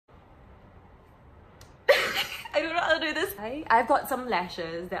I don't know how to do this. I've got some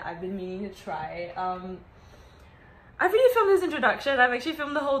lashes that I've been meaning to try. I've really filmed this introduction. I've actually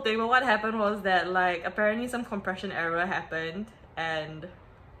filmed the whole thing, but what happened was that like apparently some compression error happened and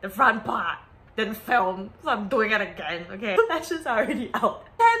the front part didn't film, so I'm doing it again. Okay, the lashes are already out.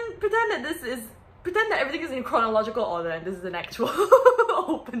 Pretend that everything is in chronological order and this is an actual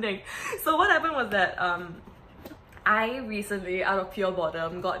opening. So what happened was that I recently, out of pure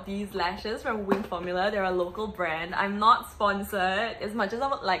boredom, got these lashes from Wing Formula. They're a local brand. I'm not sponsored. As much as I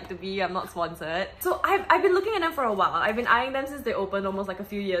would like to be, I'm not sponsored. So I've been looking at them for a while. I've been eyeing them since they opened almost like a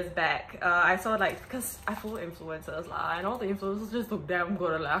few years back. I saw like, because I follow influencers lah. I know the influencers just look damn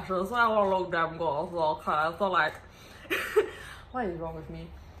good at lashes. So I want to look damn good as well. So like, what is wrong with me?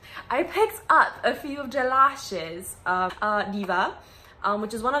 I picked up a few of their lashes. Diva,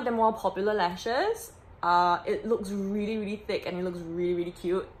 which is one of the more popular lashes. It looks really thick and it looks really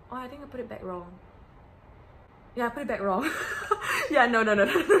cute. Oh, I think I put it back wrong. Yeah, I put it back wrong. Yeah, no.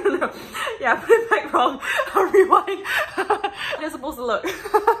 Yeah, I put it back wrong. I'll rewind. They're supposed to look.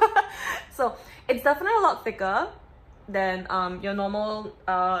 So it's definitely a lot thicker than your normal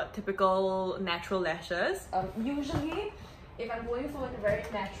typical natural lashes. Usually if I'm going for like a very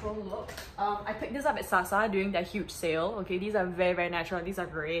natural look, I picked this up at Sasa during their huge sale. Okay, these are very natural. These are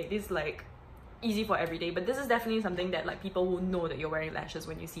great. These like easy for every day, but this is definitely something that like people will know that you're wearing lashes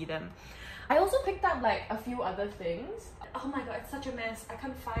when you see them. I also picked up like a few other things. Oh my god, it's such a mess. I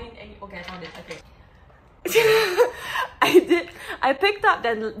can't find any. Okay, I found it. Okay. I picked up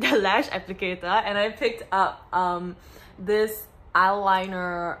the lash applicator and I picked up this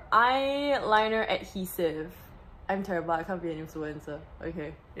eyeliner adhesive. I'm terrible. I can't be an influencer.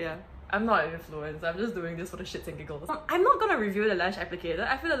 Okay, yeah. I'm not an influencer, I'm just doing this for the shits and giggles. I'm not gonna review the lash applicator.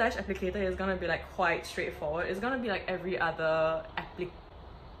 I feel the lash applicator is gonna be like quite straightforward. It's gonna be like every other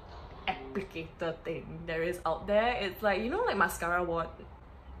applicator thing there is out there. It's like, you know, like mascara wand.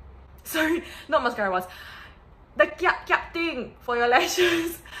 Sorry, not mascara wands. The kiap thing for your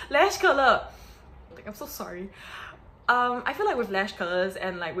lashes. Lash color. I'm so sorry. I feel like with lash colors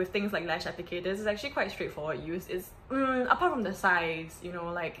and like with things like lash applicators, it's actually quite straightforward use. It's apart from the size, you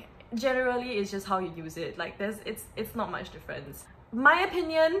know, like generally it's just how you use it. Like it's not much difference. My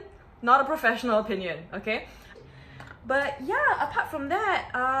opinion, not a professional opinion, okay? But yeah, apart from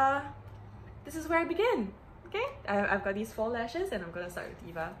that, this is where I begin. Okay, I've got these 4 lashes and I'm gonna start with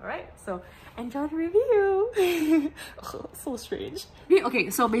Diva. Alright, so enjoy the review. Oh, so strange. Okay,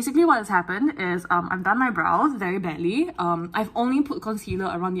 so basically what has happened is I've done my brows very badly. I've only put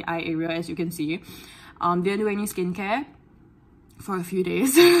concealer around the eye area, as you can see. Didn't do any skincare for a few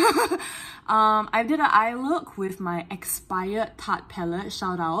days. I did an eye look with my expired Tarte palette,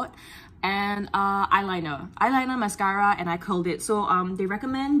 shout out, and eyeliner, mascara, and I curled it. So they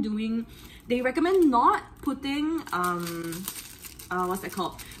recommend not putting what's that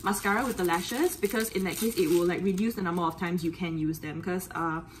called, mascara with the lashes, because in that case it will like reduce the number of times you can use them, because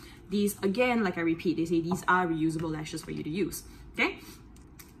these, again, like I repeat, they say these are reusable lashes for you to use. Okay,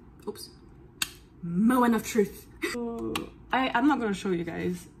 oops, moment of truth. I'm not gonna show you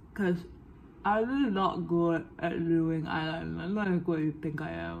guys because I'm really not good at doing eyeliner. I'm not as good as you think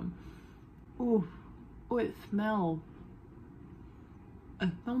I am. Oh, it smells. It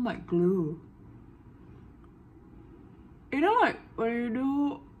smells like glue. You know, like when you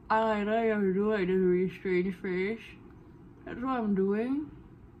do eyeliner, you have to do like this really strange face. That's what I'm doing.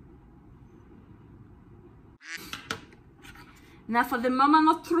 Now for the moment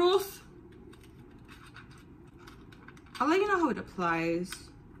of truth. I'll let you know how it applies.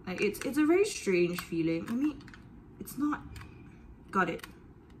 Like it's a very strange feeling. I mean, it's not. Got it.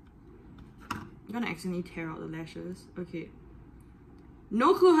 I'm gonna accidentally tear out the lashes. Okay.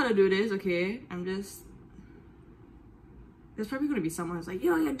 No clue how to do this, okay? There's probably gonna be someone who's like,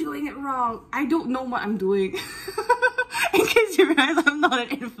 yo, you're doing it wrong. I don't know what I'm doing. In case you realize I'm not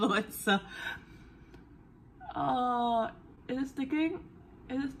an influencer. Is it sticking?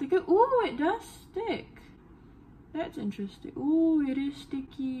 Is it sticking? Ooh, it does stick. That's interesting. Ooh, it is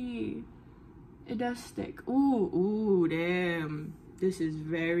sticky. It does stick. Ooh, damn. This is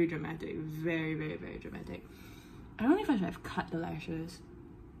very dramatic. Very dramatic. I don't know if I should have cut the lashes.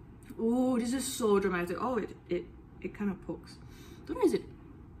 Ooh, this is so dramatic. Oh, it kind of pokes. Don't know, is it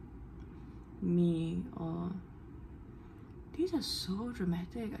me or... These are so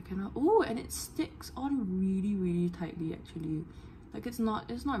dramatic. I cannot... Ooh, and it sticks on really tightly, actually. Like it's not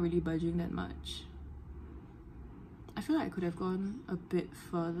really budging that much. I feel like I could have gone a bit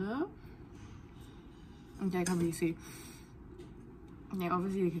further. Okay, I can't really see. Yeah,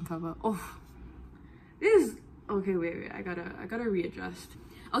 obviously we can cover. Oh, this is... Okay, wait, I gotta readjust.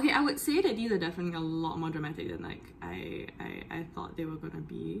 Okay, I would say that these are definitely a lot more dramatic than like I thought they were gonna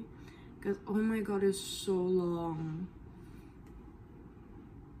be. Because oh my god, it's so long.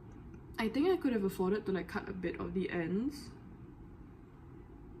 I think I could have afforded to like cut a bit of the ends.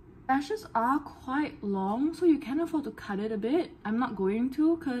 Lashes are quite long, so you can afford to cut it a bit. I'm not going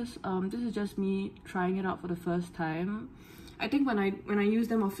to because this is just me trying it out for the first time. I think when I use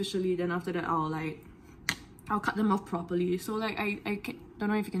them officially, then after that I'll cut them off properly. So like I don't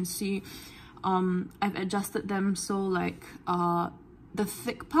know if you can see, I've adjusted them so like the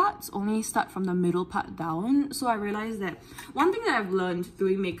thick parts only start from the middle part down. So I realized that one thing that I've learned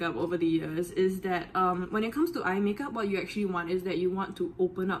doing makeup over the years is that when it comes to eye makeup, what you actually want is that you want to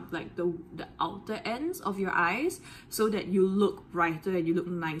open up like the outer ends of your eyes so that you look brighter and you look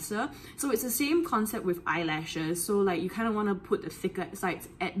nicer. So it's the same concept with eyelashes. So like you kind of want to put the thicker sides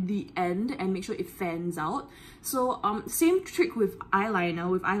at the end and make sure it fans out. So same trick with eyeliner.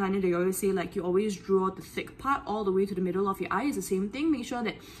 With eyeliner, they always say like you always draw the thick part all the way to the middle of your eye. It's the same thing. Make sure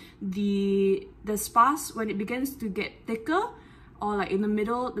that the sparse, when it begins to get thicker, or like in the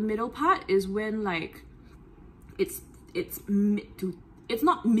middle part is when like it's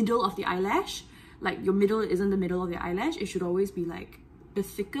not middle of the eyelash. Like your middle isn't the middle of your eyelash. It should always be like the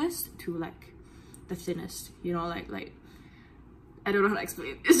thickest to like the thinnest, you know, like I don't know how to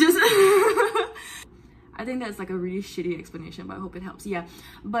explain. It's just I think that's like a really shitty explanation, but I hope it helps. Yeah,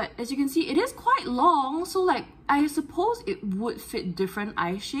 but as you can see, it is quite long, so like I suppose it would fit different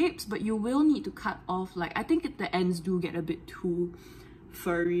eye shapes, but you will need to cut off, like I think the ends do get a bit too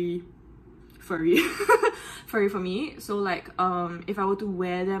furry for me. So like if I were to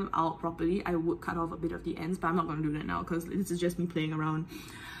wear them out properly, I would cut off a bit of the ends, but I'm not gonna do that now because this is just me playing around.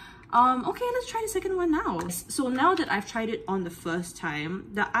 Okay, let's try the second one now. So now that I've tried it on the first time,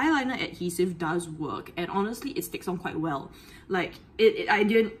 the eyeliner adhesive does work, and honestly it sticks on quite well. Like I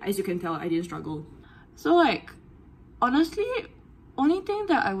didn't, as you can tell, I didn't struggle. So like honestly, only thing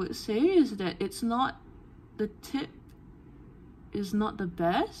that I would say is that it's not, the tip is not the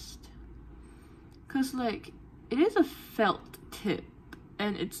best, because like it is a felt tip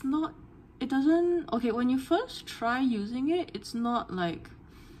and it's not, it doesn't, okay, when you first try using it, it's not like,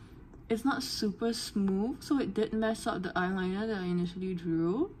 it's not super smooth, so it did mess up the eyeliner that I initially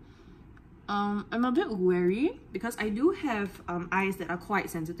drew. I'm a bit wary because I do have eyes that are quite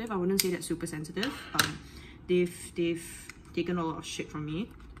sensitive. I wouldn't say that's super sensitive. They've taken a lot of shit from me,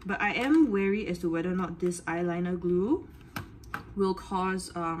 but I am wary as to whether or not this eyeliner glue will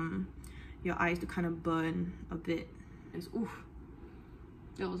cause your eyes to kind of burn a bit. Oof,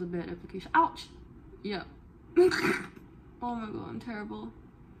 that was a bad application. Ouch! Yeah. Oh my god, I'm terrible.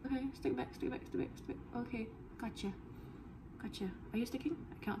 Okay, stick back. Okay, gotcha. Are you sticking?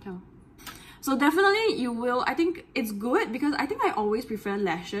 I can't tell. So definitely you will, I think it's good because I think I always prefer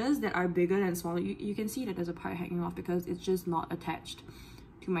lashes that are bigger than smaller. You can see that there's a part hanging off because it's just not attached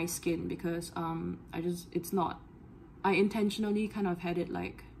to my skin, because it's not. I intentionally kind of had it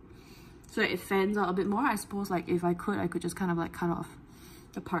like, so that it fans out a bit more. I suppose like if I could just kind of like cut off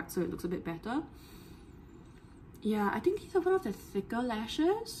the part so it looks a bit better. Yeah, I think these are one of the thicker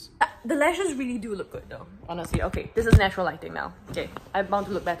lashes. The lashes really do look good though, honestly. Okay, this is natural lighting now. Okay, I'm bound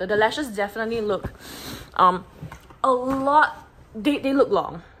to look better. The lashes definitely look a lot, they look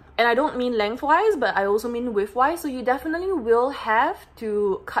long. And I don't mean lengthwise, but I also mean widthwise. So you definitely will have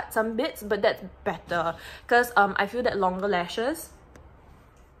to cut some bits, but that's better. Because I feel that longer lashes...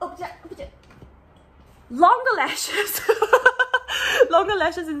 Longer lashes! Longer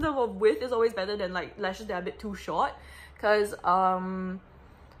lashes in terms of width is always better than like lashes that are a bit too short, because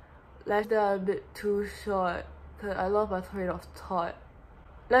lashes that are a bit too short, because I love my train of thought.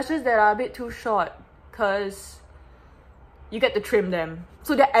 Lashes that are a bit too short, because you get to trim them,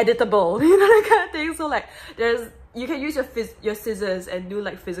 so they're editable, you know, that kind of thing. So like you can use your scissors and do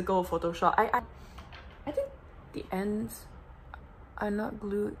like physical Photoshop. I think the ends are not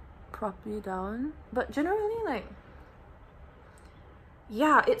glued properly down, but generally like,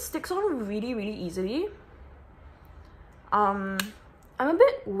 yeah, it sticks on really easily. I'm a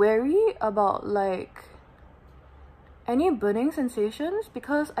bit wary about like any burning sensations,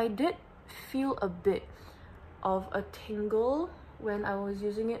 because I did feel a bit of a tingle when I was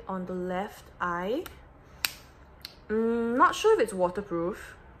using it on the left eye. Not sure if it's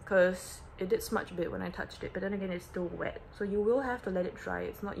waterproof because it did smudge a bit when I touched it, but then again it's still wet, so you will have to let it dry.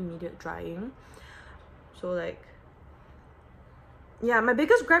 It's not immediate drying. So like, yeah, my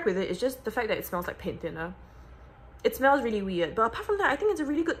biggest gripe with it is just the fact that it smells like paint thinner. It smells really weird, but apart from that, I think it's a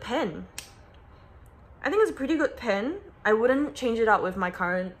really good pen. I think it's a pretty good pen. I wouldn't change it out with my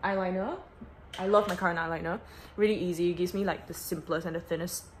current eyeliner. I love my current eyeliner. Really easy. It gives me like the simplest and the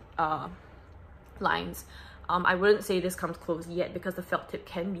thinnest lines. I wouldn't say this comes close yet because the felt tip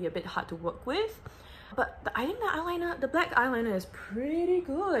can be a bit hard to work with. But I think the black eyeliner is pretty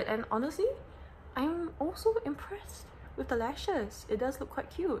good. And honestly, I'm also impressed with the lashes. It does look quite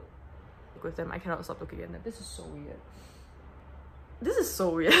cute. With them, I cannot stop looking at them. This is so weird. This is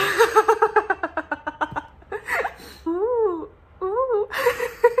so weird. Ooh, ooh.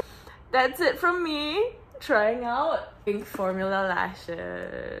 That's it from me trying out pink formula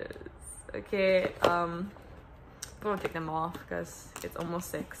lashes. Okay, I'm gonna take them off because it's almost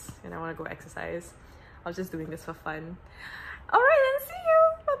 6 and I want to go exercise. I was just doing this for fun. Alright, then see you.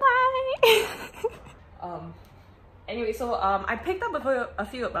 Bye-bye. Anyway, so I picked up a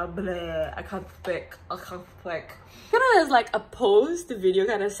few I can't speak. Kind of as like a post video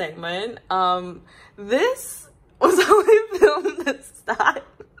kind of segment. This was how I filmed the start.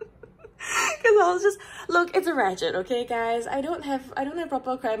 Because I was just, look, it's a ratchet, okay guys? I don't have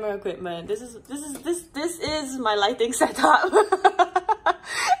proper camera equipment. This is my lighting setup.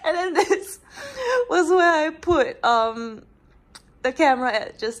 And then this was where I put the camera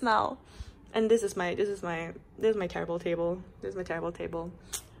at just now. And this is my terrible table. This is my terrible table.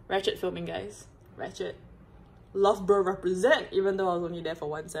 Ratchet filming, guys. Ratchet. Love bro represent, even though I was only there for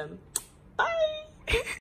 1 sem. Bye!